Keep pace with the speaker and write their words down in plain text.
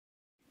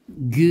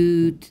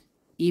Good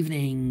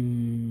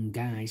evening,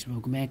 guys.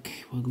 Welcome back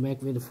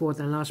with the fourth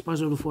and last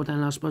puzzle. The fourth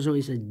and last puzzle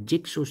is a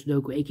Jigsaw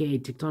Sudoku, aka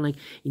Tectonic.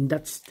 In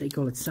Dutch they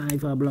call it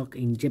Cypher block,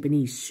 in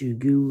Japanese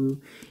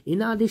Suguru.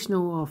 In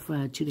additional of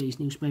today's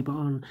newspaper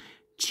on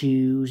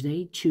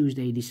Tuesday,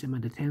 December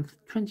the 10th,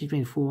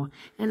 2024,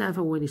 and I've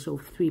already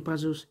solved 3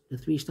 puzzles: the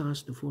 3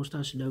 stars, the 4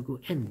 star Sudoku,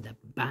 and the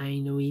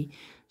binary.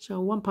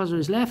 So 1 puzzle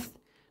is left,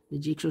 the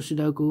Jigsaw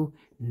Sudoku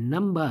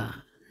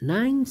number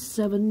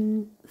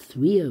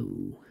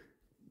 9730.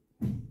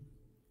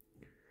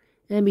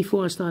 And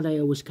before I start, I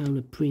always count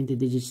the printed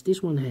digits.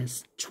 This one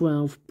has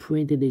 12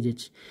 printed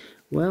digits.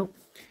 Well,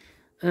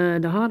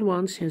 the hard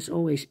ones has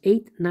always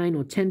 8, 9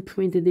 or 10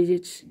 printed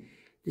digits.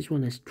 This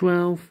one has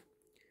 12.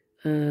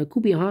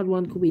 Could be a hard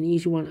one, could be an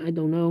easy one, I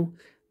don't know.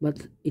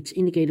 But it's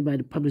indicated by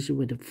the publisher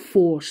with the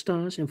 4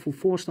 stars. And for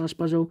 4 stars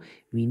puzzle,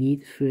 we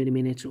need 30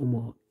 minutes or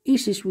more.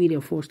 Is this really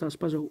a 4 stars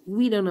puzzle?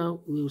 We don't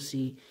know. We'll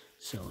see.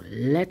 So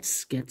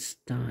let's get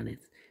started.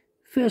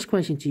 First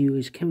question to you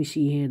is, can we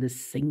see here the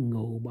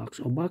single box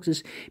or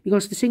boxes?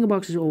 Because the single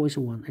box is always a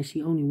 1. I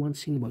see only 1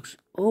 single box.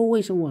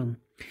 Always a 1.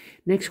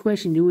 Next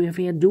question, do we have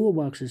here dual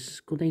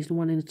boxes? Contains the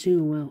 1 and the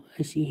 2. Well,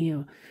 I see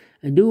here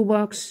a dual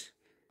box.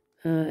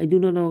 I do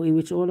not know in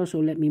which order, so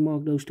let me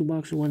mark those 2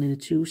 boxes, 1 and a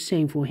 2.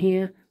 Same for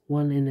here,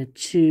 1 and a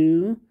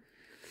 2.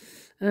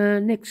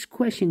 Next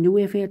question, do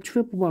we have here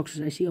triple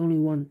boxes? I see only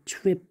 1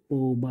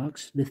 triple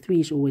box. The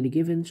 3 is already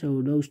given,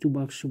 so those 2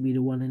 boxes should be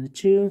the 1 and the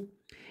 2.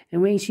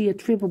 And when you see a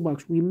triple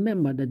box,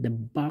 remember that the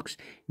box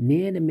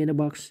near the middle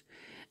box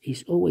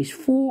is always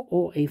 4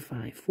 or a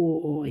 5.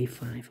 4 or a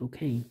 5,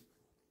 okay.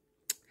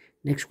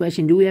 Next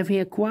question, do we have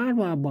here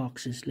quadra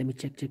boxes? Let me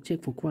check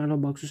for quadra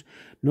boxes.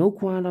 No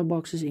quadra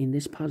boxes in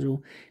this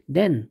puzzle.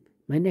 Then,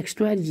 my next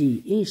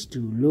strategy is to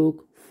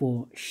look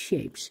for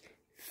shapes,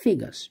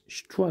 figures,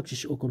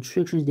 structures or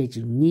constructions that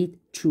you need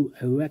to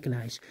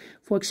recognize.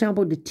 For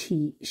example, the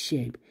T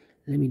shape.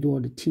 Let me draw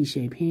the T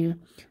shape here.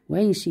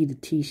 When you see the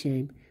T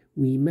shape,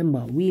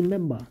 remember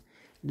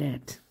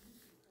that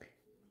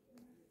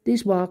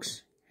this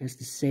box has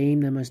the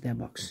same number as that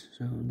box.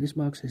 So this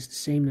box has the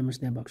same number as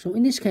that box. So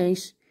in this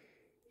case,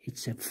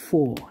 it's a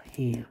 4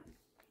 here.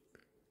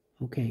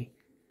 Okay.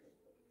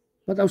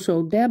 But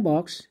also that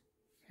box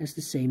has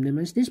the same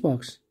number as this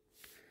box.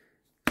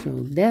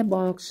 So that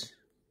box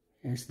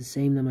has the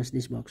same number as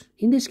this box.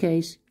 In this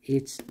case,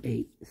 it's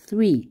a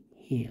 3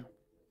 here.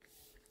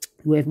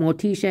 We have more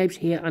T shapes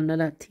here,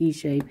 another T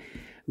shape.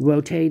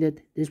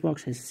 Rotated, this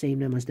box has the same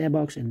number as that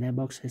box, and that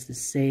box has the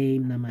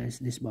same number as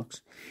this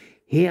box.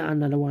 Here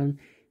another one,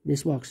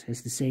 this box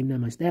has the same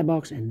number as that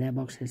box, and that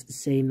box has the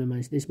same number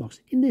as this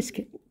box. In this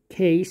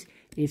case,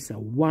 it's a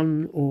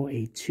 1 or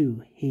a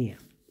 2 here.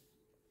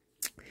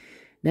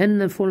 Then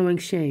the following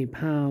shape,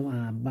 how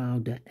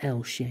about the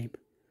L shape?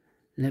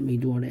 Let me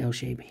draw the L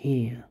shape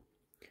here.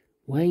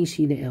 When you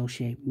see the L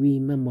shape,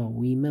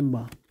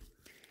 remember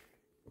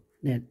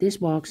that this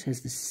box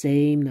has the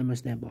same number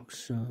as that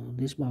box. So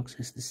this box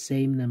has the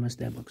same number as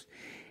that box.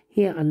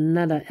 Here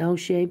another L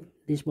shape.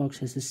 This box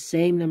has the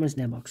same number as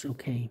that box.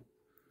 Okay.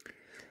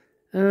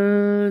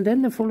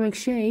 Then the following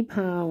shape.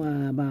 How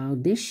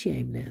about this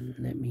shape then?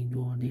 Let me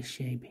draw this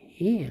shape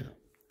here.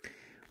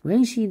 When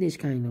you see this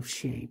kind of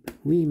shape,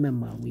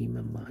 remember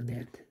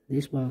that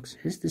this box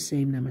has the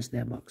same number as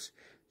that box.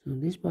 So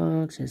this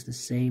box has the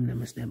same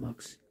number as that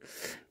box.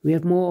 We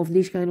have more of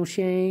this kind of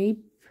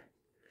shape.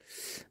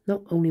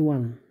 No, only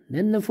 1.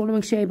 Then the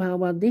following shape, how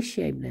about this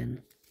shape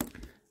then?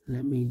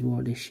 Let me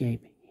draw this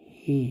shape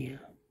here.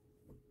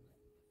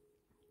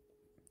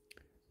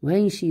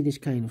 When you see this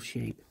kind of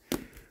shape,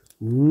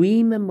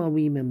 remember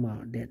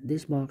that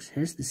this box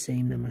has the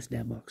same number as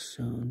that box.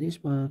 So this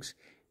box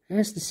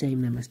has the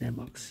same number as that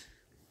box.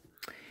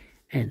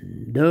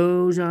 And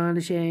those are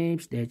the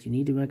shapes that you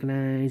need to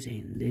recognize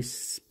in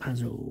this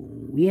puzzle.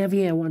 We have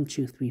here 1,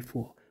 2, 3,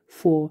 4.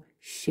 4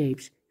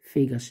 shapes,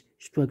 figures,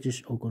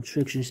 structures or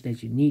constructions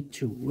that you need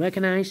to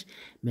recognize.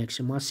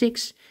 Maximum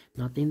 6.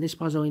 Not in this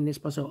puzzle. In this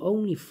puzzle,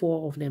 only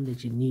 4 of them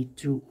that you need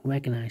to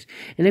recognize.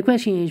 And the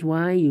question is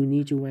why you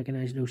need to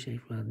recognize those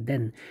shapes. Well,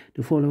 then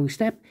the following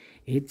step,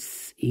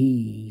 it's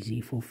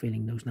easy for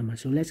filling those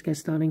numbers. So let's get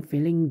started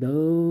filling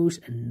those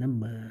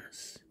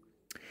numbers.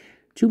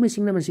 2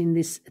 missing numbers in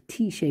this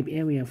T-shaped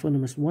area for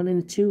numbers 1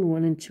 and 2.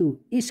 1 and 2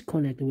 is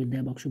connected with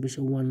that box.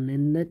 So 1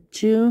 and the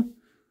 2.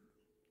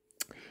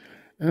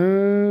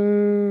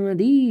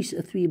 These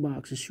 3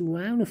 boxes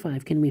surround the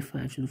 5. Can be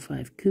 5, so the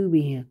 5 could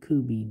be here,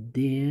 could be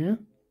there.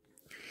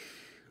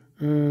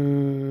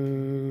 Then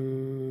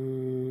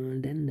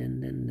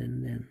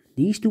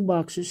these 2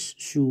 boxes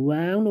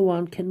surround the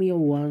 1. Can be a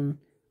 1.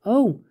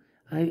 Oh,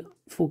 I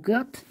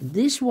forgot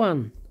this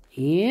one.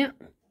 Yeah.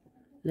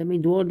 Let me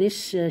draw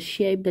this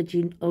shape that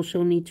you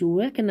also need to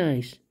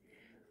recognize.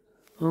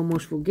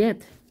 Almost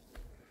forget.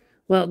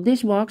 Well,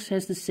 this box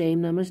has the same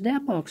number as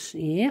that box.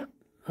 Yeah.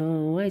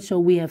 Alright, so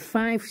we have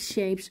 5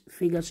 shapes,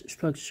 figures,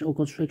 structures or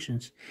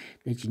constructions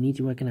that you need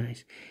to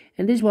recognize.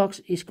 And this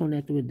box is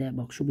connected with that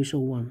box, so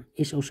 1.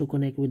 Is also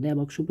connected with that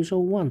box, so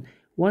 1.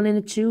 1 and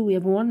a 2, we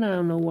have 1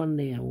 now, no 1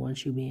 there. 1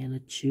 should be and a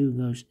 2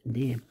 goes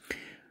there.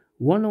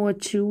 1 or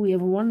 2, we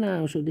have 1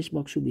 now, so this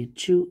box should be a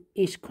 2,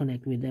 is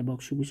connected with that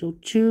box, should be so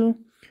 2.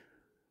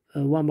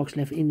 1 box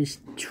left in this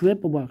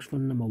triple box for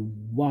number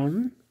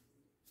 1.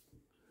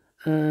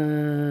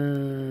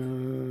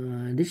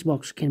 This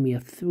box can be a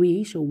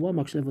 3, so 1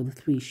 box left of the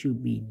 3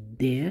 should be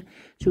there.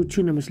 So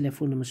 2 numbers left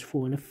for numbers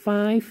 4 and a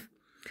 5.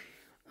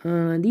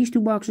 These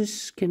 2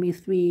 boxes can be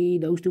 3,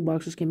 those 2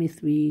 boxes can be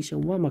 3, so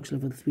 1 box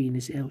left of the 3 in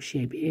this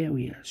L-shaped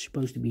area is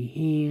supposed to be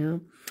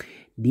here.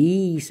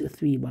 These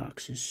 3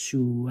 boxes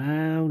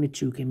surround the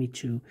 2 can be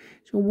 2,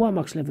 so 1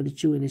 box left of the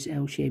 2 in this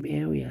L-shaped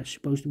area is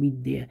supposed to be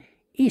there,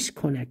 is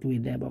connected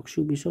with that box,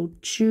 should be so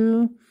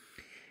 2.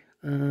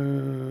 2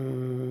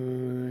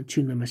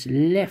 numbers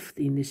left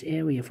in this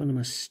area for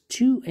numbers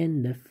 2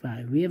 and the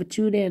 5. We have a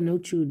 2 there, no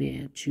 2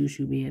 there. 2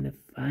 should be and the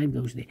 5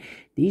 goes there.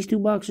 These 2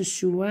 boxes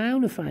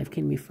surround the 5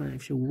 can be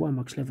 5. So 1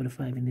 box left for the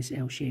 5 in this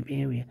L-shaped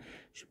area.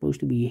 Supposed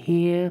to be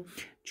here.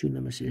 2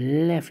 numbers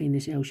left in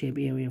this L-shaped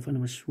area for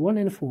numbers 1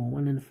 and the 4.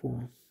 1 and the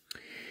 4.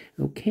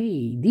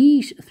 Okay,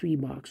 these 3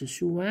 boxes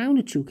surround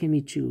the 2 can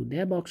be 2.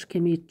 That box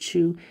can be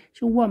 2.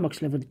 So 1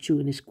 box left for the 2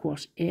 in this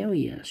cross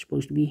area.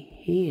 Supposed to be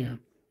here.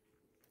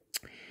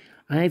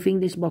 I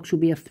think this box should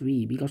be a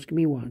 3 because can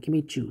be 1, can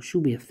be 2,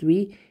 should be a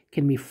 3,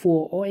 can be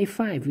 4 or a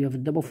 5. We have a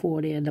double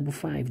 4 there, double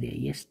 5 there.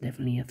 Yes,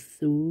 definitely a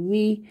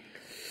 3.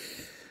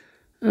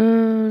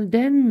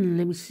 Then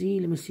let me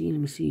see.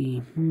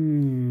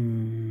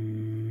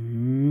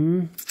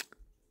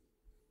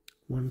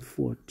 1,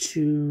 4,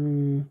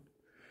 2.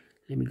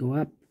 Let me go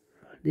up.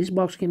 This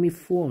box can be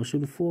 4, so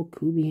the 4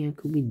 could be here,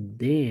 could be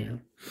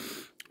there.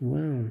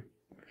 Wow.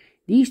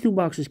 These 2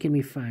 boxes can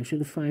be 5, so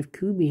the 5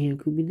 could be here,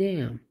 could be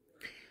there.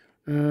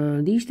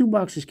 These 2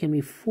 boxes can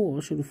be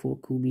 4, so the 4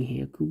 could be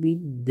here, could be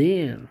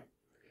there.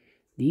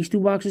 These 2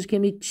 boxes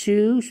can be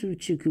 2, so the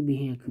 2 could be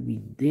here, could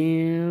be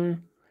there.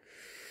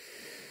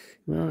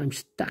 Well, I'm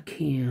stuck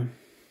here.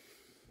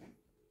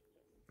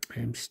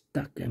 I'm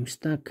stuck.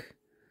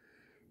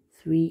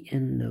 3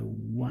 and the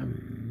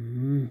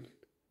 1.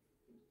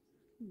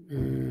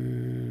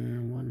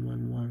 1,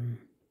 1, 1.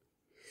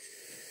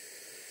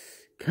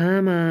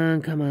 Come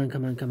on.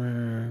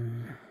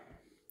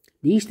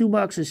 These 2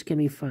 boxes can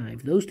be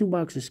 5. Those 2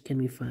 boxes can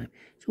be 5.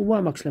 So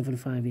 1 box left for the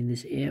 5 in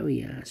this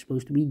area. It's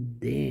supposed to be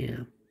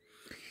there.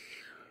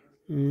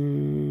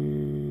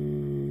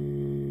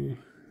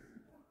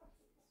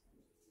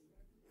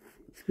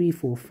 3,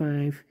 4,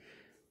 5.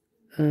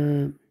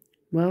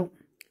 Well,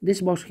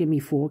 this box can be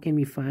 4, can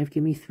be 5,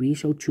 can be 3.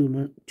 So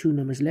 2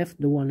 numbers left.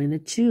 The 1 and the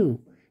 2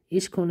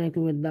 is connected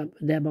with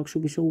that box.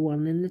 Should be so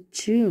 1 and the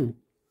 2.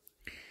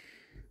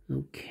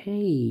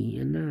 Okay,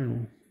 and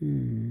now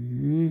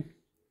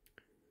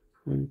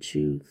 1,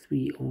 2,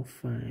 3, or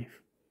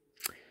 5.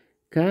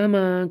 Come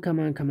on.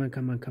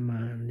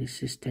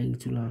 This is taking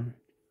too long.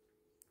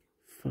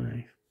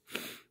 5.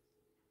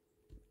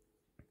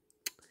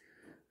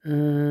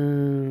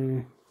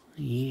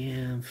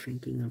 Yeah, I'm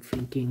thinking.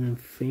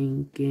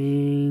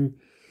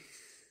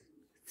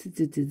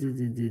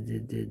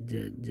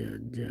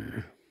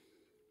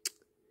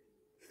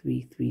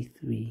 3, 3,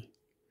 3.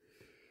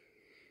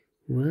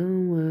 Well.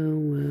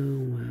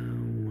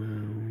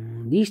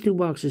 These 2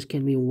 boxes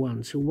can be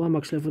 1. So 1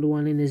 box left for the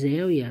 1 in this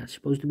area. It's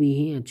supposed to be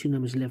here. 2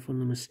 numbers left for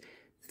numbers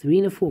 3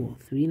 and a 4.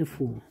 3 and a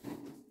 4.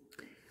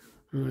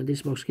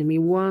 This box can be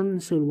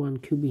 1. So the 1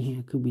 could be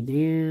here, could be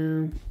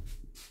there.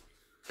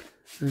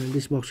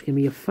 This box can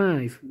be a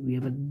 5. We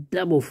have a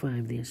double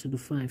 5 there. So the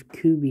 5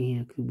 could be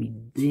here, could be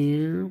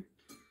there.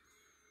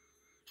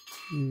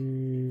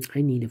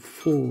 I need a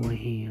 4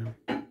 here.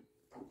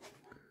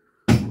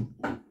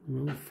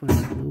 No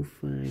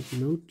 5,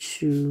 no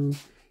 2.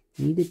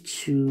 Need a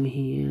 2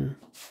 here.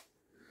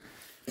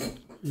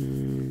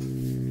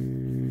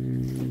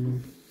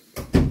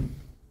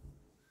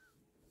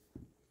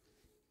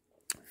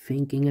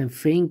 Thinking.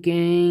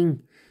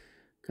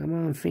 Come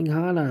on, think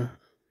harder.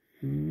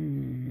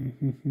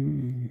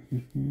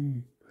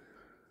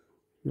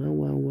 Well.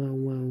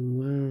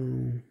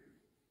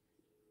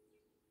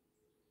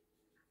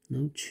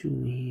 No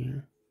 2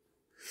 here.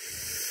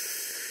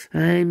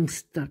 I'm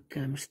stuck.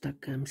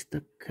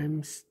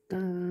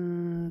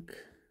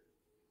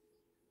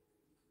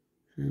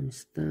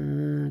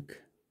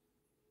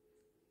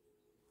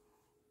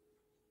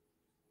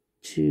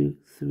 2,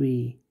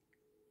 3.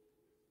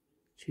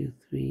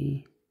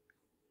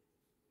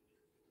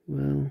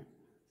 Well,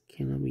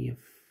 cannot be a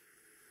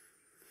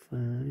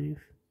 5.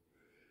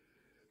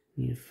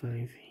 Need a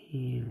 5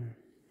 here.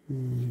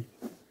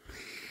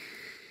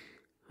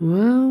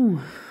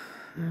 Well,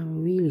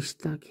 I'm really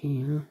stuck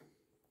here.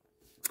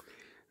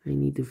 I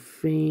need to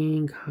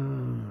think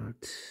hard.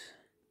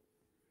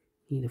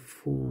 Need a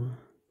 4.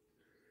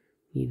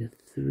 Need a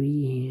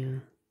 3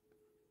 here.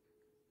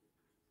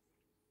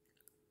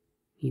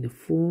 Need a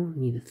 4.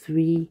 Need a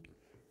 3.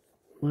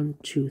 1,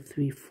 2,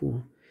 3,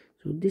 4.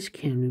 So this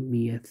can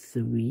be a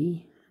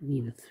 3.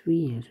 Need a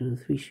 3 here. So the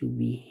 3 should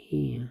be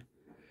here.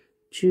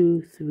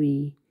 2,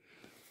 3.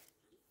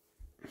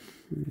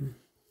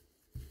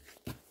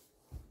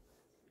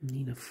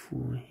 Need a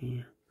 4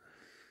 here.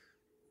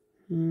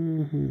 So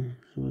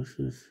what's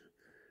this?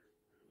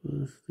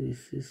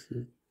 This is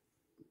a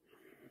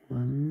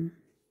 1.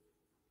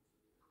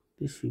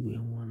 This should be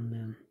a 1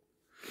 then.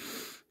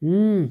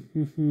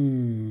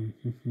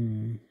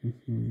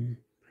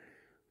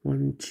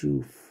 1,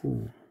 2,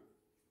 4.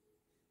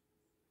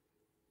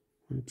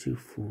 1, 2,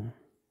 4.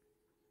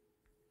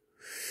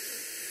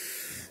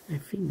 I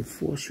think the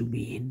 4 should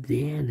be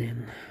there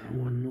then.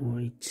 1 or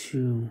a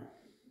 2.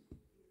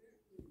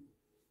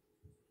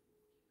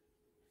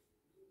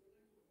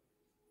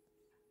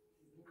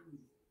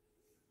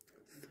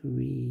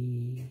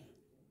 3.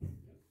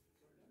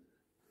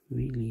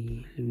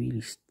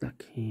 Really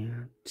stuck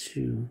here.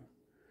 2.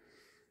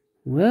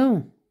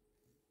 Well,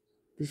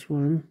 this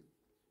one.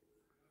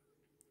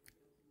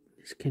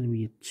 This can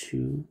be a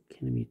 2.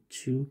 Can be a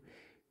 2.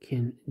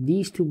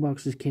 These 2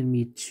 boxes can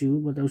be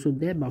 2, but also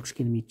that box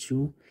can be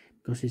 2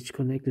 because it's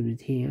connected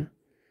with here.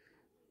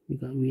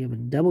 We have a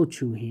double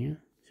 2 here,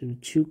 so the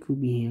 2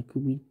 could be here,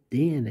 could be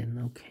there then.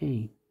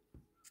 Okay.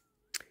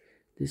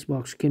 This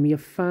box can be a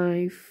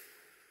 5,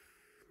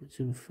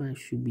 so the 5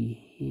 should be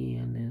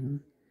here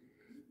then.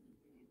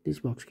 This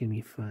box can be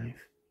a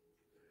 5.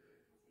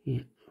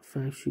 Yeah,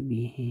 5 should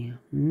be here.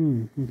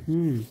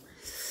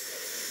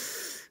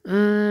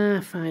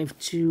 5,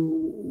 2,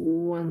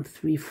 1,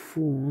 3,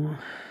 4.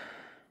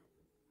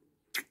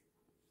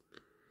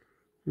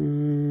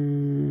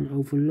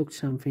 Overlooked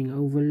something. 1,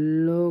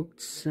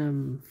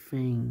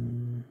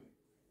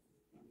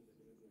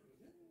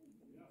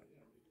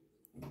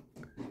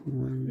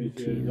 2,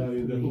 3.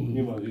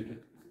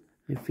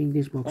 I think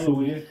this box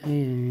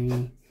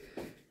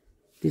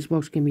this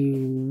box can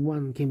be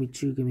 1, can be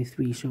 2, can be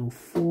 3, so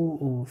 4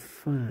 or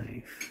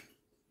 5.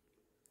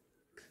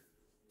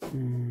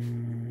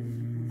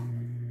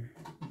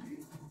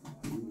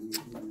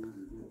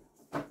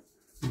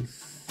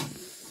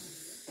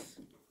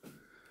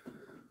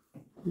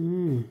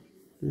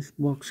 This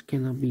box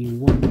cannot be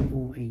 1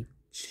 or a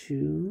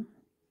 2.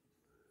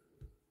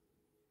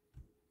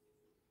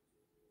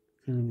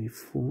 Can be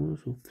 4,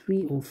 so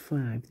 3 or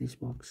 5. This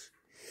box,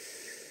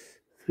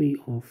 3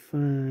 or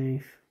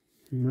 5.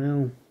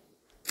 Well,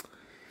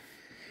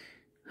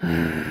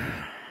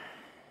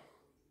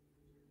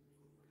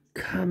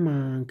 come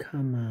on.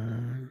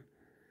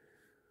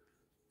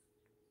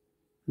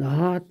 The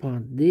hard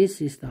part. This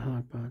is the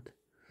hard part.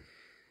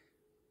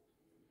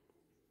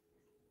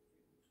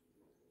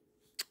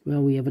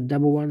 Well, we have a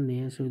double 1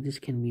 there, so this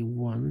can be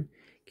 1,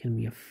 can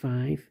be a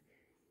 5,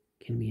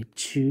 can be a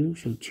 2,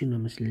 so 2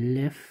 numbers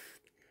left.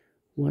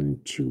 1,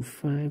 2,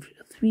 5,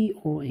 3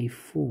 or a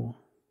 4.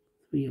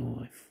 3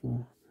 or a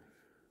 4.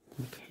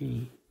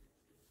 Okay.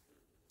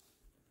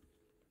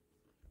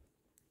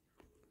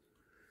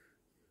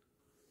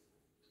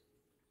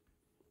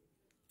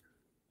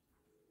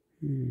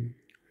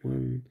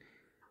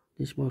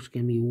 This box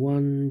can be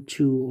 1,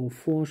 2 or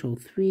 4, so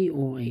 3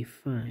 or a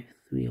 5.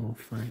 3 or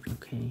 5,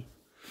 okay.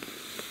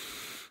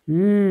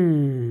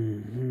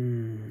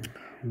 1,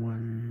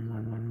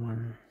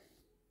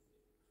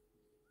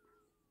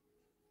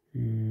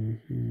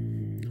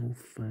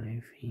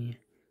 5 here.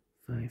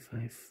 5,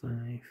 5,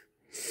 5.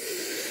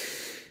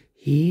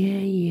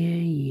 Yeah.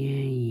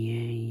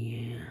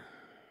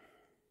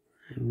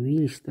 I'm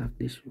really stuck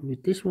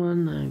with this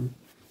one. I'm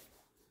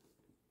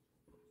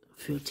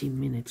 13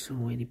 minutes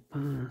already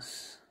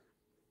passed.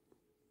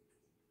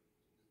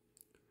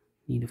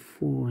 Need a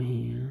 4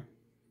 here.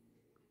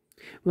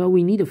 Well,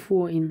 we need a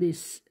 4 in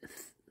this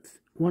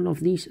one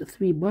of these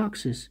 3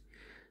 boxes.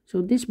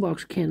 So this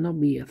box cannot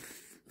be a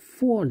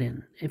 4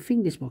 then. I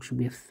think this box should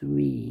be a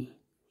 3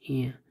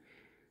 here.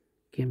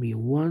 Can be a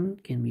 1,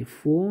 can be a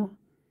 4,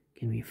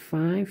 can be a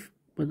 5,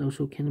 but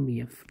also can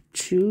be a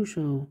 2,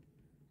 so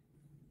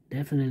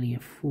definitely a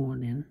 4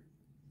 then.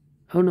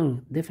 Oh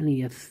no,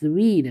 definitely a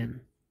 3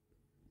 then.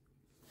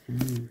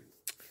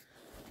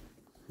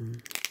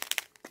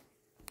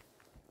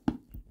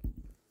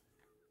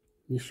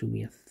 This should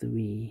be a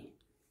 3.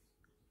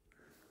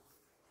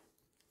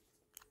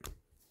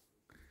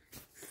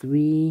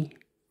 3.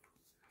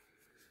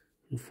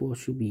 The 4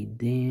 should be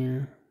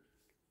there.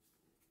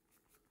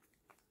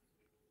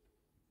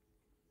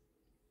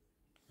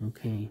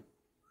 Okay.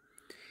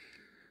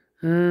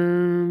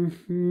 Can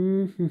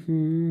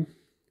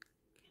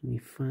be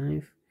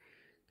 5.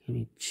 Can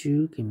be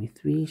 2. Can be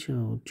 3.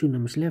 So 2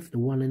 numbers left. The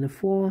 1 and the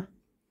 4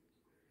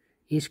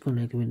 is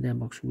connected with that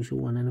box with a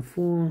 1 and a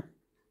 4.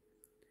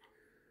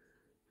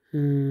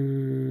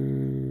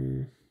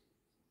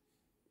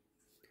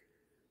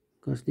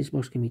 Because this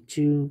box can be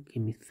 2,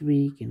 can be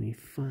 3, can be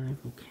 5.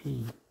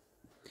 Okay.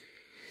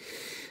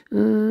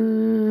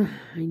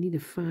 I need a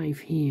 5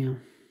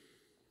 here.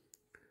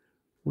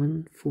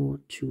 1, 4,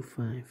 2,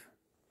 5.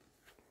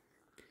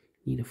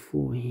 Need a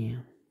 4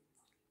 here.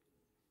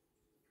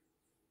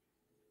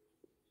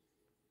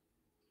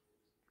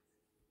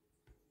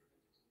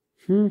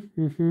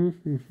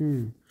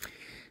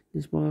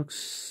 This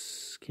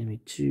box can be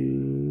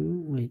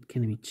 2. Wait,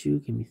 can it be 2?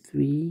 Can be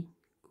 3?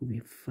 Could be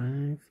a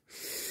 5.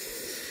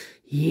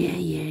 Yeah.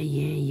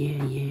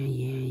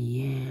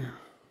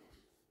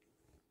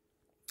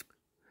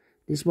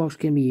 This box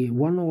can be a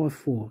 1 or a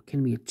 4,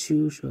 can be a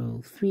 2,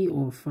 so 3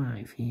 or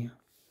 5 here.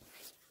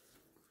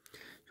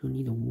 So we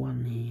need a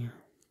 1 here.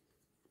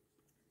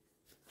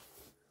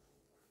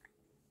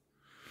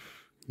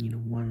 Need a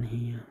 1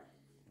 here.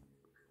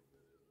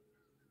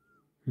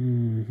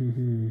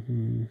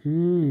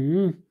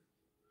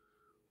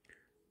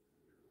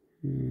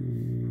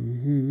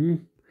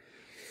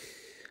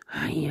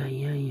 Ay.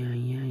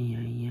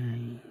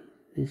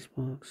 This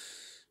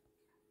box.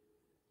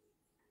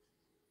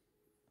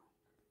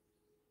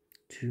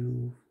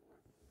 2.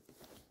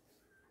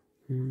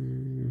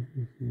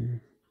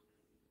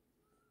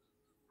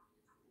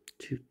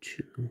 2,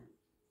 2.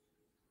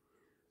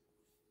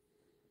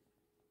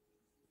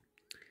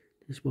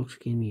 This box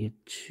can be a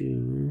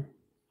 2.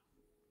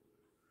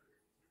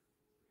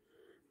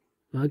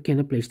 I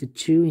cannot place the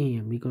 2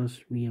 here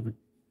because we have a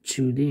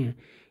 2 there.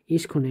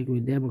 Is connected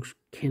with that box,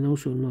 can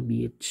also not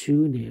be a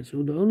 2 there.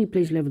 So the only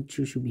place left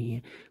 2 should be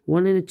here.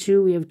 1 and a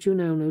 2, we have 2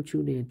 now, no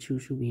 2 there. 2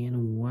 should be here,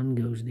 and 1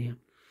 goes there.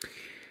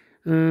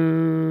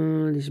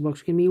 This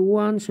box can be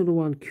 1, so the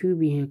 1 could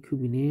be here,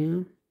 could be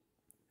there.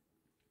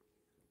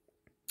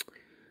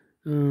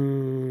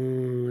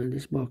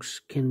 This box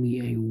can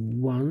be a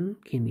 1,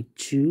 can be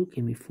 2,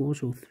 can be 4,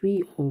 so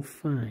 3 or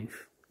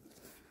 5.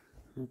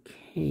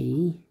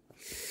 Okay.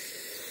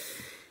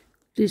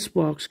 This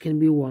box can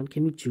be 1,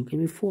 can be 2, can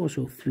be 4,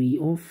 so 3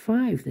 or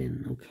 5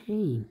 then.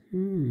 Okay.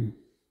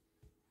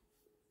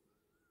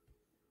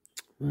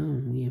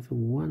 Well, we have a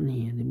 1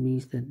 here. That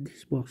means that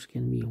this box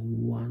can be a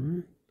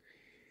 1,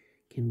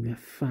 can be a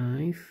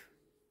 5.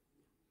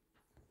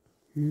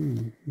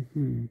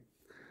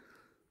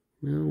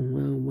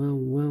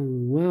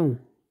 Well.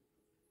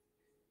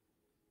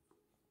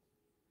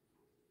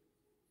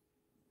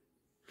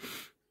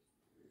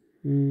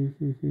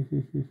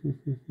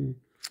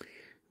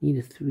 Need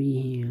a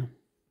 3 here.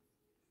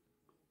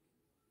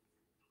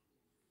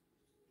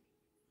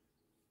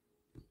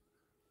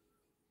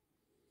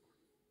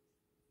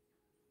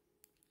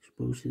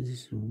 Suppose this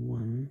is a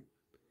 1.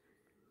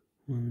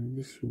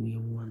 This should be a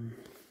 1.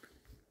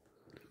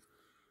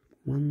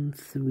 1,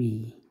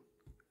 3.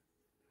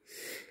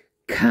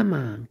 Come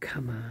on.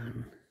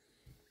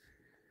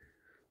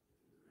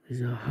 This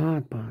is a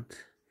hard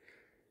part.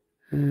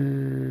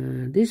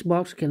 This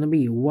box cannot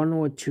be 1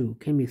 or 2.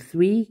 Can be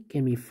 3,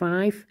 can be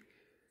 5.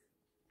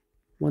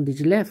 1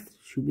 digit left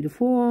should be the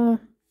 4.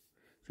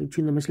 So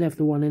 2 numbers left,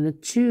 the 1 and a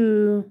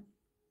 2.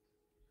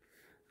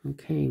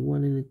 Okay,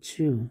 1 and a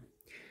 2.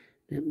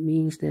 That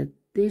means that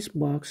this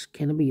box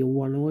cannot be a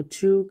 1 or a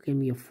 2, can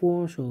be a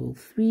 4. So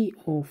 3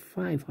 or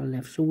 5 are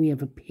left. So we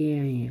have a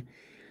pair here.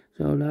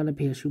 So the other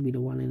pair should be the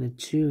 1 and a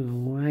 2.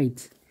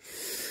 Alright.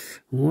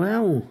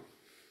 Well.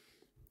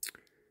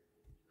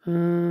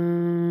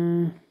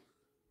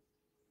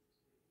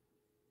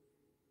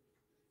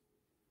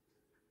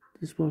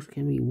 This box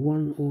can be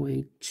 1 or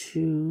a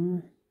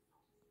 2.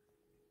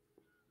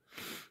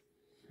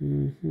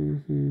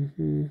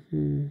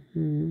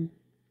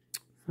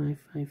 5,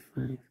 5,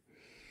 5.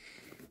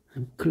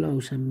 I'm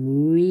close.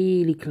 I'm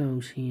really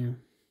close here.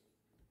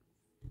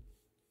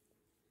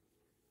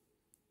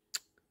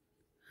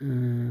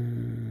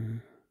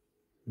 1,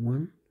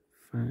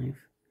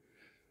 5,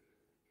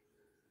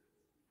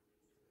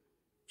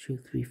 2,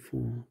 3,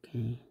 4.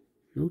 Okay.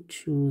 No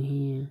 2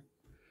 here.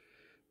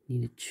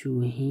 Need a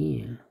 2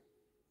 here.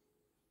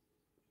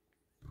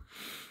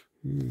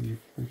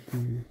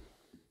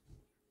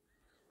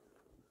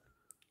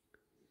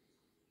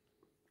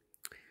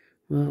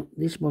 Well,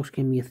 this box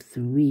can be a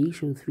 3,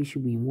 so 3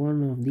 should be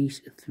one of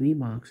these 3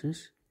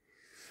 boxes.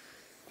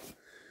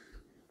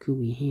 Could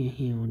be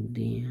here, or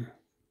there.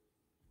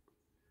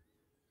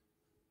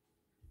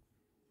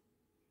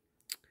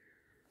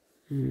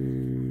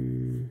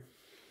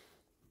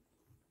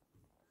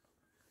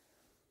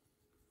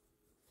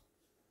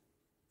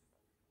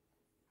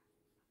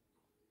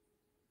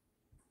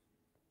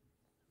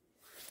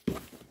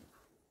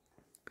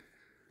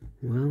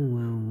 Well.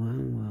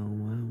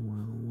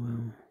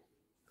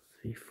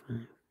 3,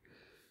 5,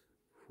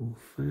 4,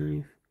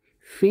 5.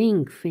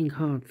 Think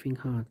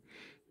hard.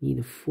 Need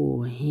a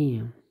 4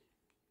 here.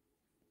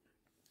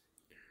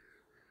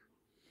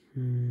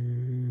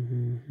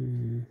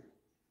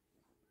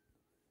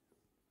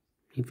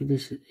 If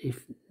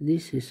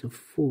this is a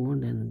 4,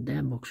 then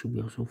that box should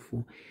be also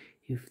 4.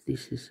 If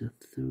this is a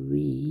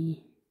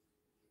 3,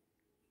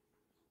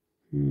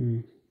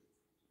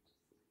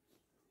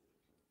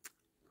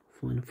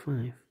 4 and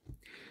 5.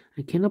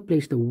 I cannot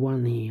place the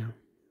 1 here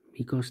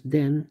because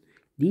then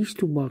these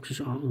 2 boxes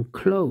are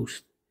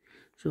enclosed.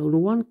 So the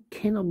 1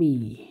 cannot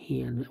be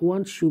here. The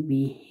 1 should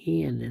be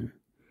here then.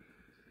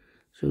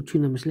 So 2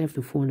 numbers left,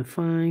 the 4 and the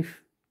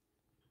 5.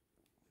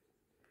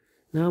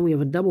 Now we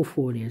have a double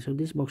 4 there, so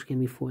this box can't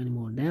be 4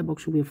 anymore. That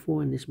box will be a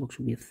 4, and this box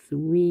will be a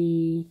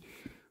 3.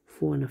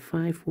 4 and a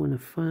 5, 4 and a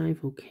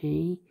 5,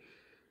 okay.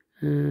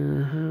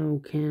 How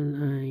can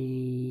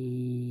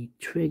I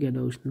trigger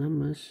those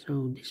numbers?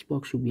 So this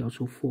box should be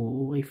also 4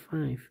 or a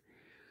 5.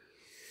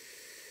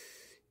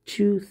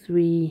 2,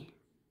 3,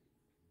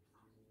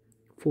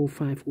 4,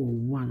 5, or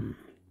 1.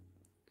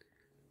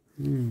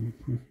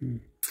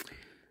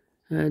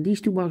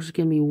 These two boxes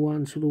can be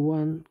 1, so the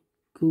 1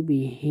 could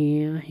be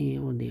here,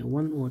 here, or there.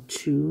 1 or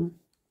 2.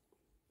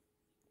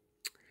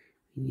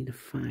 We need a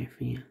 5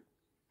 here.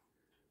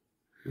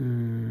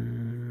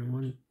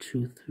 1,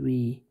 2,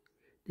 3.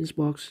 This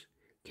box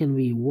can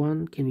be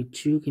 1, can be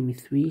 2, can be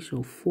 3,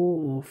 so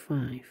 4 or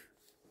 5.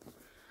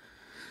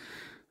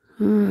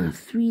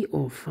 3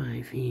 or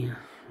 5 here.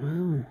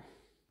 Well,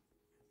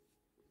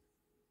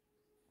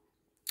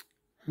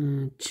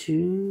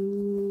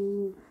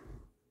 2.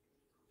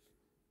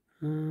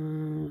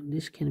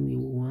 This can be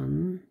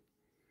 1.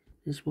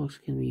 This box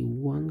can be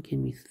 1,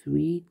 can be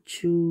 3,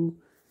 2,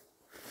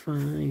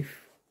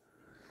 5.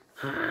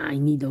 I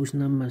need those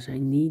numbers. I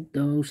need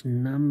those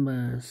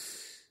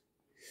numbers.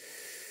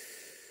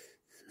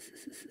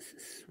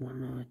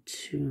 1 or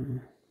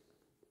 2.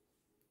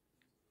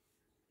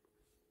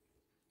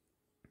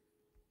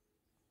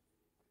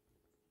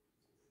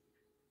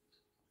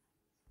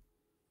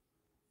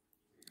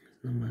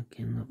 This number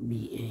cannot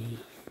be a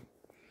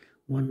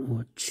 1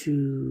 or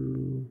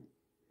 2,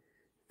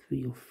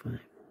 3 or 5.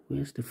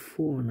 Where's the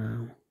 4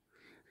 now?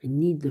 I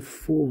need the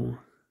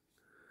 4.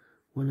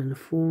 1 and a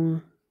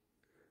 4.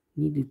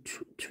 Need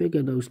to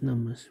trigger those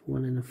numbers.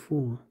 1 and a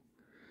 4.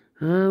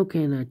 How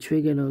can I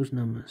trigger those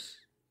numbers?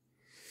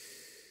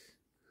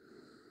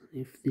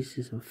 If this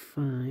is a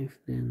 5,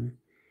 then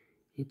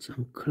it's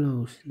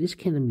unclosed. This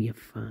cannot be a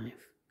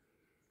 5.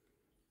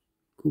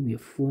 Could be a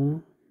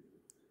 4.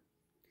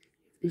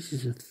 If this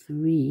is a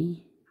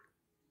 3,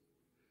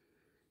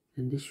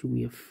 then this should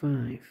be a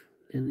 5.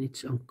 Then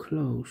it's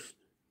unclosed.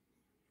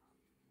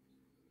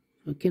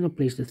 So I cannot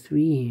place the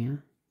 3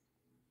 here.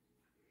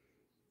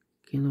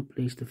 Cannot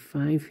place the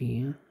 5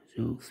 here.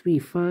 So 3,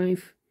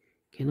 5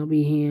 cannot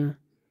be here.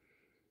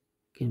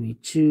 Can be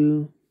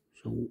 2.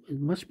 So it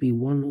must be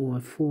 1 or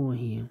 4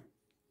 here.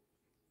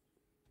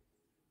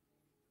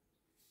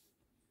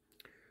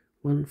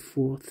 1,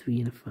 4, 3,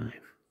 and a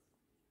 5.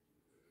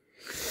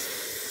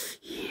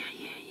 Yeah.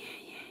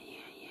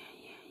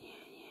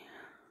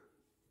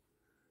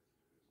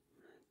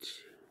 2,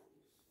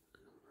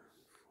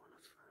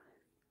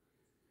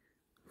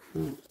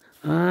 4,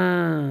 5.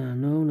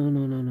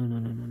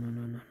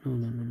 4.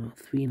 No.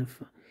 3 and a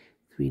 5.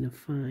 3 and a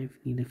 5.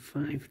 Need a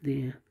 5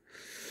 there.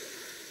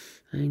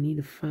 I need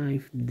a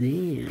 5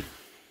 there.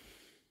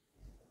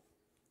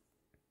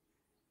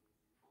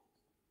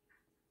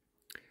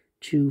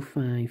 2,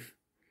 5.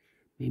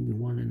 Maybe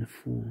 1 and a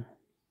 4.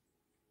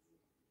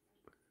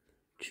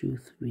 2,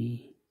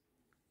 3.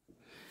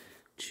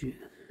 2,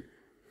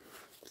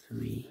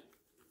 3.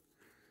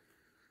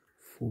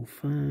 4,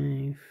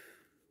 5.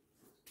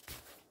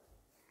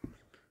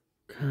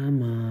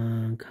 Come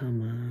on.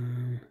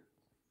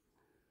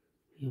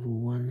 We have a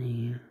 1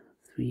 here.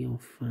 3 or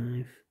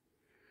 5.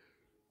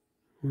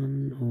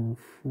 1 or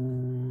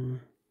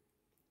 4.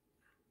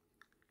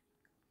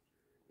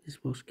 This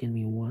box can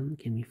be 1,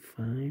 can be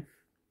 5.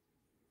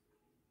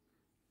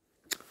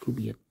 Could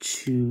be a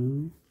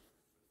 2.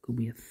 Could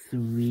be a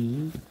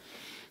 3.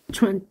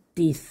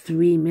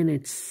 23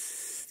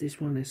 minutes. This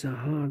one is a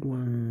hard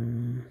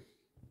one.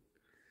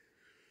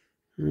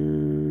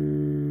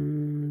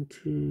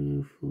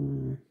 2,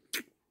 4.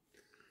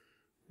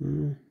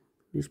 Well,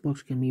 this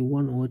box can be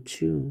 1 or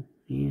 2.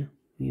 Yeah,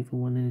 we have a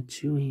 1 and a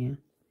 2 here.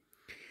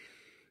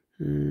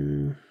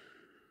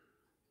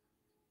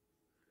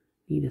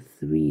 Need a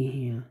 3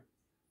 here.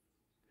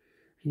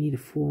 I need a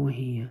 4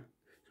 here.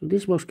 So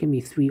this box can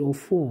be 3 or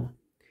 4.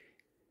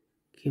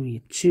 Can be a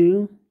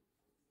 2.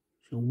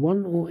 So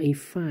 1 or a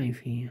 5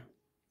 here.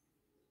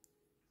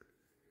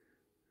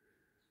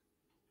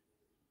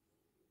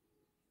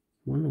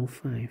 1 or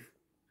 5.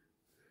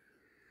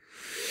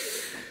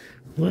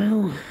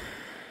 Well.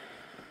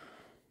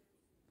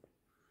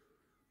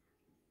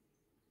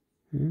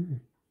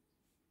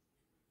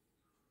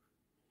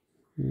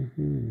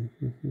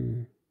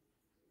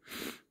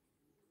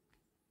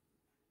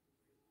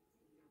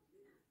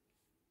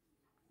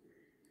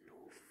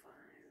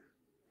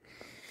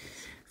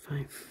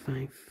 5,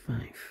 5,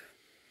 5.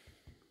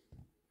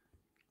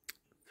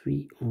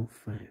 3 or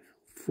 5.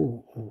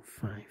 4 or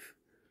 5.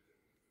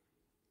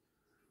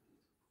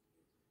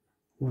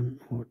 1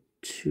 or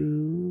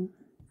 2.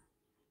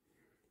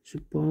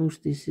 Suppose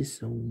this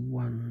is a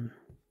 1.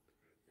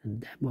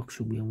 And that box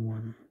should be a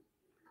 1.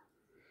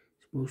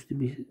 Supposed to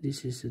be,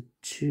 this is a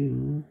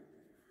 2.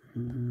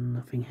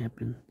 Nothing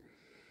happened.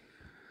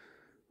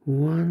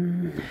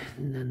 1.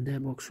 And then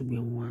that box should be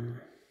a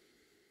 1.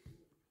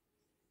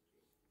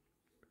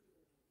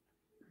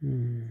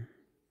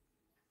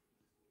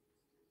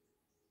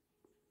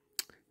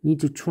 Need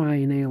to try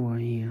an error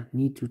here.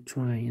 3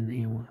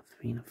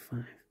 and a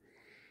 5.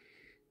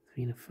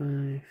 3 and a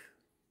 5.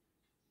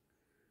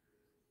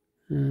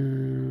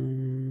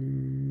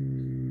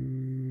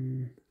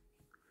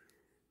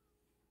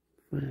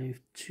 5,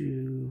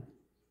 2.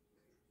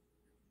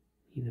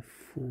 Need a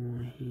 4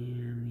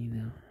 here. Need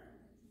a.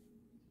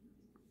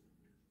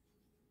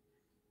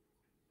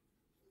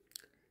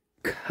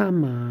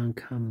 Come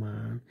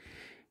on.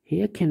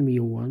 Here can be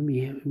a 1.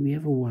 We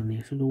have a 1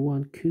 here. So the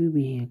 1 could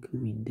be here,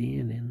 could be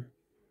there then.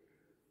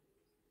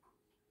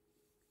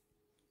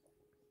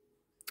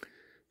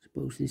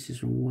 Suppose this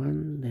is a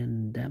 1,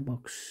 then that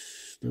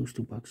box, those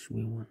two boxes will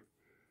be 1.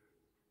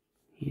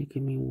 Here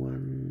can be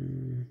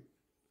 1.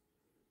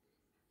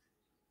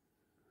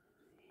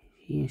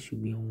 Here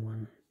should be a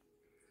 1.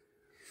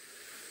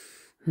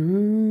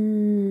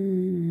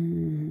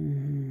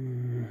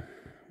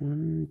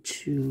 1,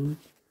 2.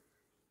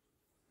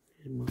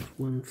 It was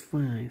 1,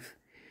 5.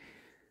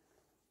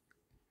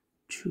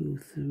 2,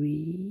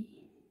 3.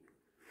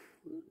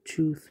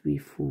 2, 3,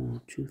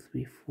 4. 2,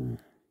 3, 4.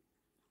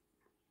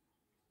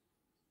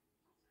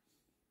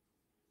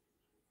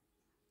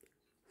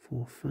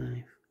 4,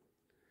 5.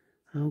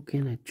 How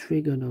can I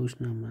trigger those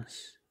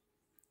numbers?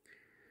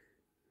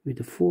 With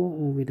the 4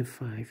 or with the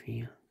 5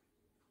 here?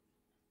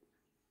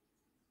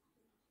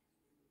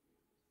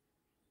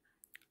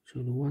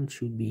 So the 1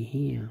 should be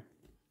here.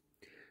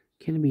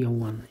 Can it be a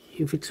 1?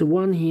 If it's a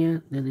 1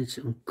 here, then it's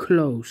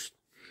enclosed.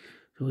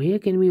 So here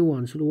can be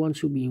 1. So the 1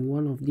 should be in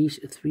one of these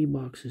 3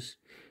 boxes.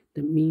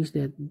 That means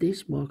that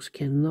this box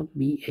cannot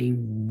be a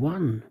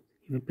 1.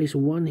 If I place a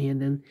 1 here,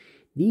 then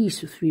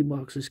these 3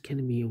 boxes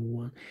can be a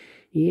 1.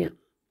 Yeah.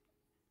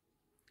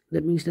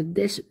 That means that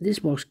this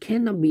box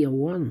cannot be a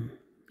 1.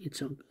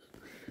 It's a,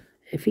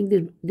 I think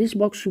this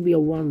box should be a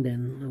 1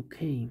 then.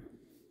 Okay.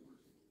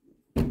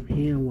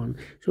 Here 1.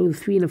 So the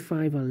 3 and the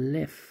 5 are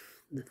left.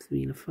 The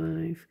 3 and the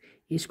 5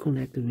 is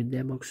connected with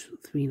that box.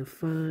 3 and the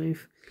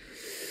 5.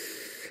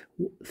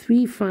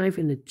 3, 5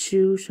 and the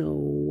 2. So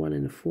 1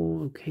 and the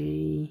 4.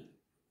 Okay.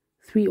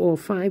 3 or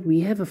 5. We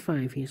have a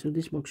 5 here. So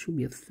this box should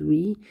be a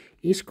 3.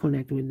 Is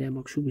connected with that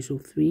box. Should be so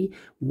 3.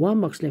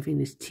 1 box left in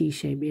this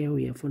T-shaped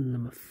area for the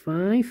number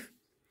 5.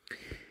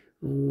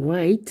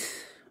 Right.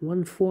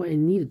 1, 4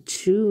 and need a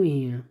 2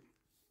 here.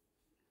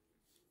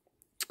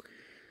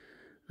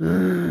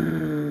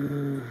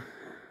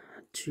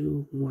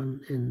 2,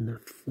 1 and the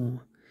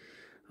 4.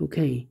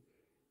 Okay,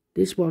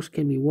 this box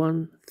can be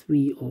 1,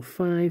 3 or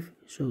 5,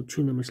 so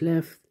 2 numbers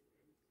left.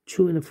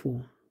 2 and a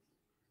 4.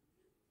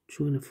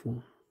 2 and a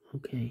 4.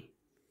 Okay,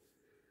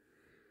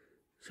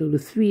 so the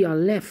 3 are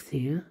left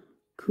here.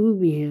 Could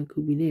be here,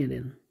 could be there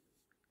then.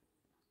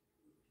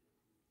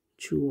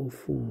 2 or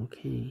 4.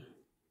 Okay,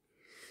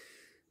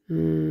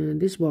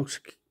 this box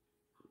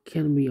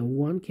can be a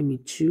 1, can be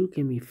 2,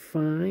 can be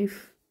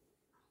 5.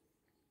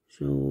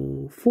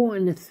 So 4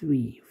 and a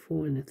 3.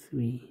 4 and a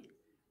 3.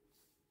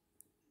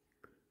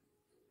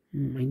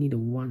 I need a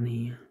 1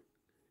 here.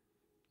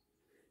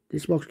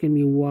 This box can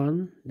be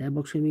 1. That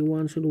box can be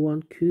 1. So the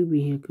 1 could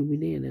be here, could be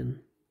there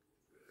then.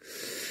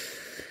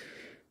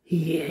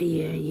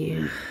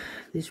 Yeah.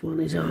 This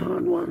one is a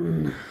hard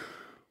one.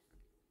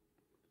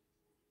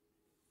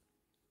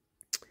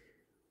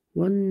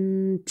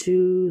 1,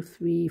 2,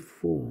 3,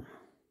 4.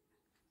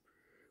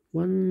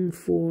 1,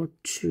 4,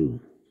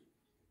 2.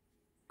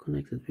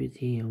 Connected with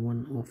here,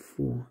 1 or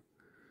 4.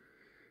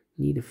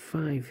 Need a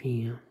 5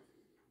 here.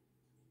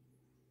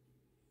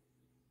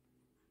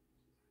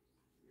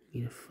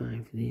 Need a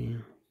 5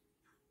 there.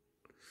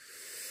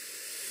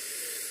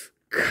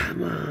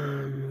 Come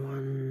on,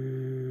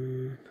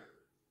 1,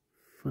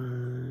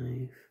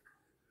 5.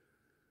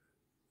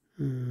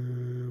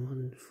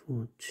 1,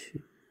 4,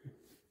 2.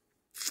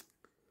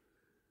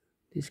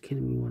 This can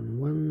be 1,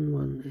 1,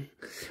 1.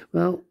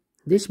 Well,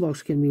 this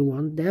box can be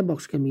 1, that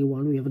box can be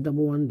 1, we have a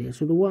double 1 there.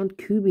 So the 1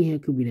 could be here,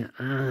 could be there.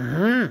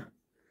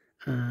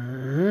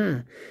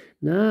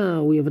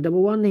 Now we have a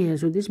double 1 here,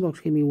 so this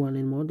box can be 1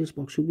 and more. This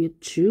box should be a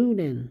 2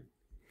 then.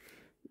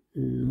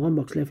 1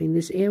 box left in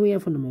this area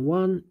for number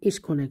 1 is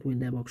connected with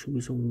that box, should be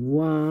so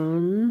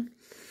 1.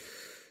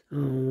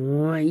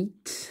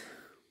 Alright.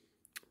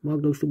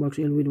 Mark those 2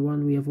 boxes with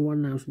 1. We have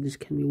 1 now, so this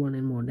can be 1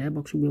 and more. That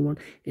box should be 1.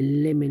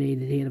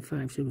 Eliminated here, the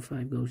 5, so the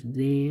 5 goes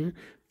there.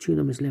 2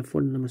 numbers left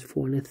for the numbers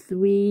 4 and a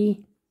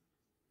 3.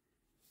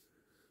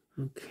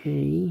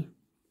 Okay.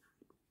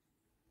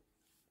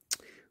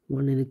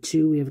 1 and a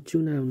 2. We have a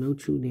 2 now. No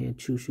 2 there.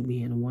 2 should be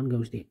here. And 1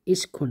 goes there.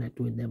 Is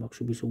connected with that box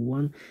should be so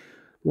 1.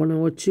 1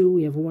 or 2.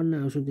 We have a 1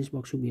 now, so this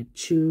box should be a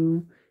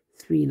 2.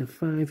 3 and a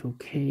 5.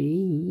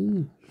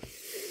 Okay.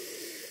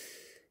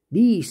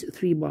 These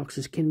 3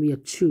 boxes can be a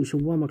 2, so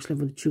 1 box left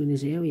with a 2 in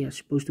this area is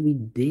supposed to be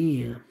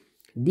there.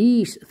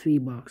 These 3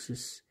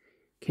 boxes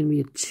can be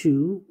a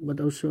 2, but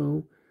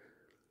also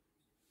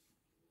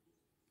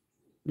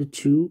the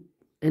 2,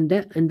 and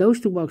those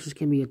 2 boxes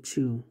can be a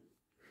 2.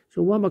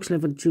 So 1 box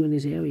left with a 2 in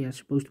this area is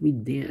supposed to be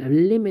there.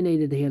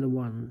 Eliminated here the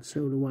 1,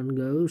 so the 1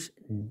 goes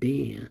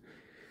there.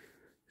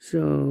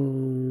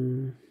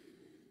 So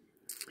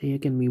here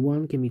can be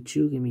 1, can be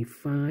 2, can be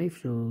 5,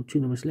 so 2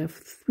 numbers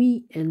left.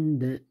 3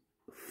 and the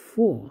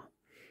 4.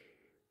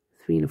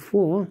 3 and a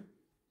 4.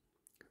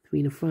 3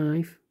 and a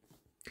 5.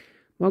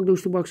 Mark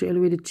those 2 boxes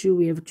elevated 2.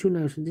 We have a 2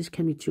 now, so this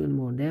can be 2 and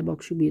more. That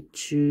box should be a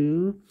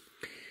 2.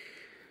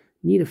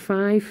 Need a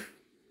 5.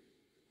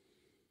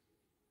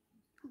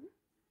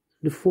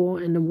 The 4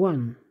 and the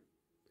 1.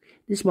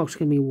 This box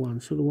can be 1,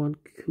 so the 1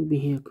 could be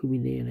here, could be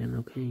there then,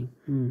 okay.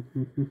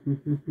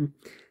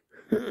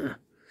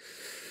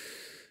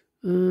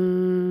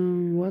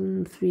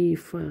 1, 3,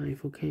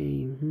 5.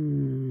 Okay.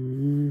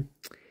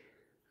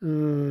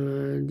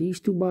 These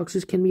two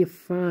boxes can be a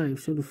 5,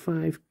 so the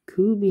 5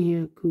 could be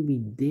here, could be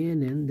there.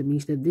 Then that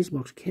means that this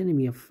box can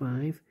be a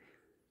 5.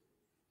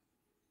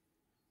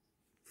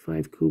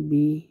 5 could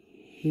be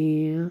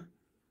here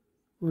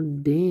or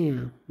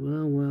there.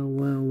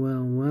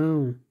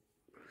 Well.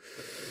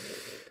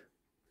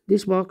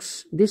 This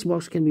box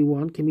can be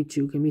 1, can be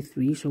 2, can be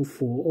 3, so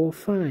 4 or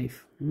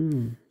 5.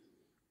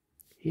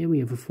 Here we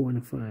have a 4 and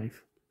a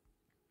 5.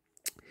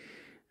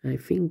 I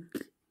think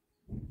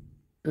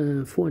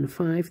 4 and a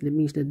 5, that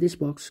means that this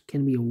box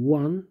can be a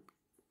 1,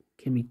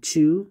 can be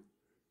 2,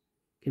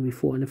 can be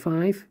 4 and a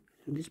 5.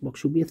 So this box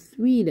should be a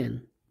 3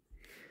 then.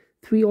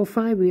 3 or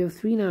 5, we have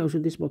 3 now, so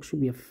this box should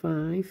be a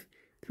 5.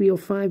 3 or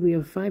 5, we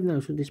have 5 now,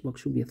 so this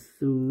box should be a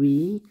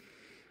 3.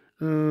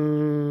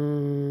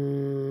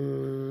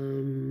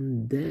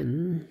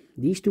 Then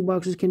these two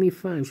boxes can be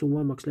 5, so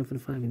 1 box left for the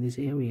 5 in this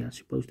area is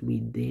supposed to be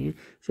there.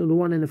 So the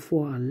 1 and the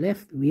 4 are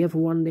left. We have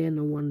 1 there,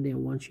 no 1 there.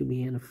 1 should be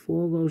here, and the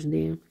 4 goes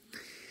there.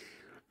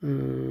 4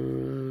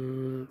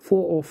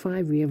 or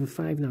 5, we have a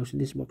 5 now, so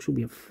this box should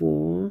be a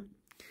 4.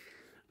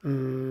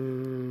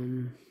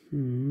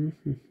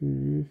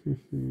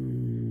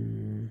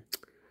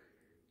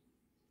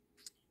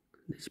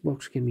 This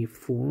box can be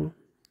 4,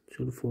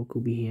 so the 4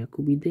 could be here,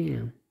 could be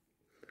there.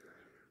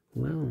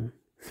 Well,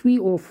 3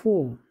 or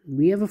 4,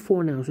 we have a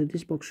 4 now, so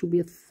this box should be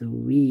a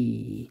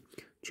 3.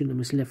 2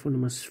 numbers left, 4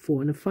 numbers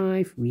 4 and a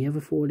 5. We have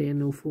a 4 there,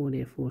 no 4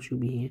 there, 4 should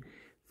be here.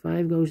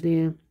 5 goes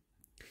there.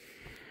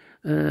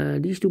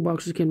 These two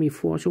boxes can be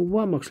 4, so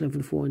 1 box left for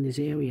the 4 in this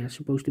area is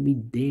supposed to be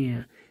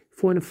there.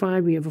 4 and a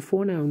 5, we have a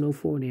 4 now, no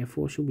 4 there,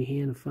 4 should be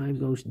here, and the 5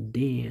 goes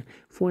there.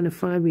 4 and a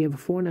 5, we have a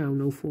 4 now,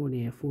 no 4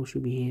 there, 4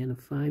 should be here, and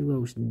the 5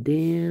 goes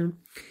there.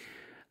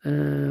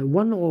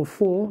 1 or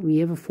 4, we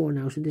have a 4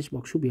 now, so this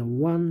box should be a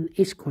 1,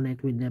 is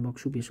connected with that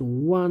box should be so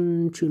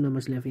 1, 2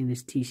 numbers left in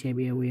this T-shape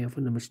area, we have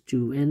for numbers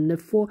 2 and the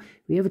 4,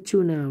 we have a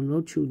 2 now,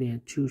 no 2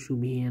 there, 2 should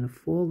be here, and the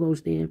 4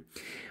 goes there.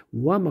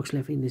 1 box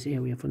left in this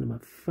area for number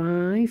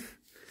 5.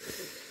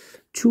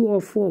 2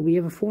 or 4, we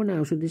have a 4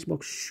 now, so this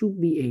box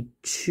should be a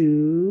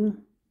 2.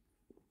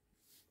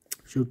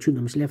 So 2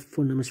 numbers left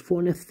for numbers 4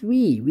 and a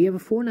 3. We have a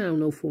 4 now,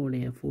 no 4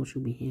 there, 4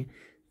 should be here,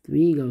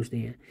 3 goes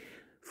there.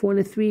 4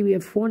 and a 3, we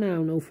have 4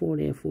 now, no 4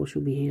 there, 4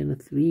 should be here, and the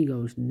 3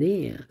 goes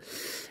there.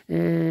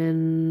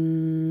 And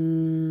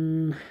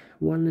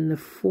 1 and a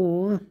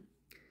 4.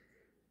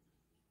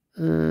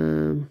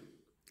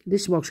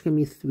 This box can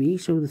be 3,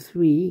 so the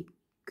 3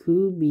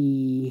 could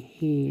be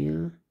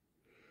here,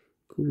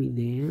 could be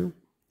there.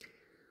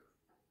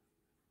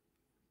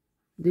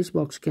 This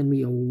box can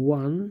be a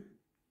 1.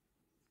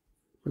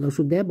 And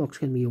also that box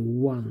can be a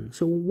 1.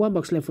 So 1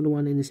 box left for the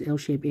 1 in this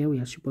L-shaped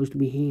area is supposed to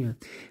be here.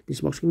 This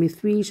box can be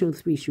 3, so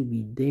 3 should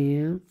be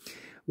there.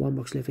 1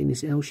 box left in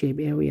this L-shaped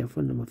area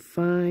for number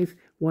 5.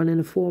 1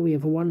 and a 4, we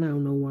have a 1 now,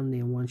 no 1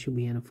 there. 1 should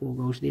be here, and a 4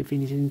 goes there.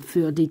 Finish in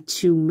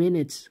 32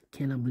 minutes.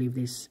 Cannot believe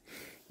this.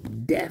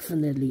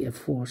 Definitely a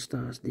 4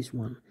 stars, this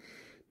one.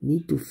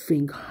 Need to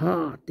think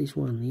hard, this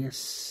one,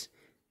 yes.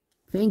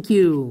 Thank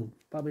you,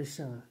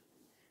 publisher.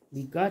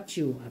 We got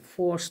you a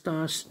 4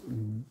 stars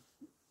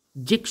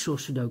Jigsaw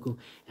Sudoku,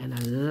 and I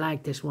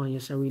like this one.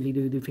 Yes, I really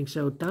do think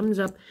so. Thumbs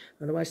up,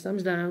 otherwise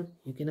thumbs down.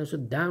 You can also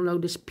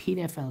download this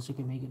PDF file so you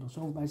can make it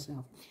also by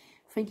yourself.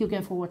 Thank you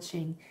again for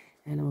watching,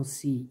 and I will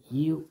see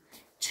you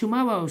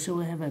tomorrow. So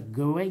have a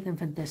great and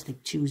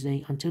fantastic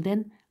Tuesday. Until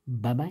then,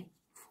 bye bye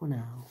for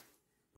now.